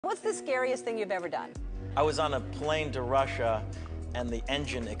What's the scariest thing you've ever done? I was on a plane to Russia and the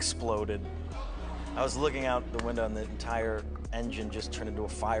engine exploded. I was looking out the window and the entire engine just turned into a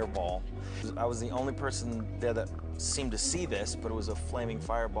fireball. I was the only person there that seemed to see this, but it was a flaming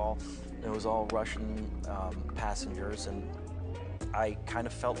fireball. And it was all Russian passengers, and I kind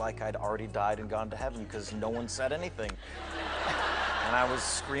of felt like I'd already died and gone to heaven because no one said anything. And I was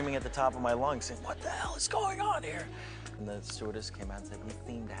screaming at the top of my lungs saying, "What the hell is going on here?" And the stewardess came out and said, "We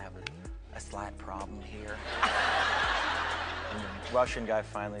seem to have a slight problem here." And the Russian guy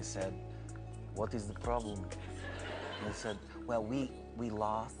finally said, "What is the problem?" And they said, "Well, we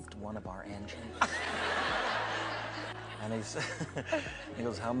lost one of our engines." And he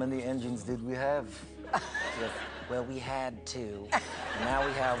goes, "How many engines did we have?" He goes, "Well, we had two. Now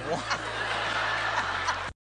we have one."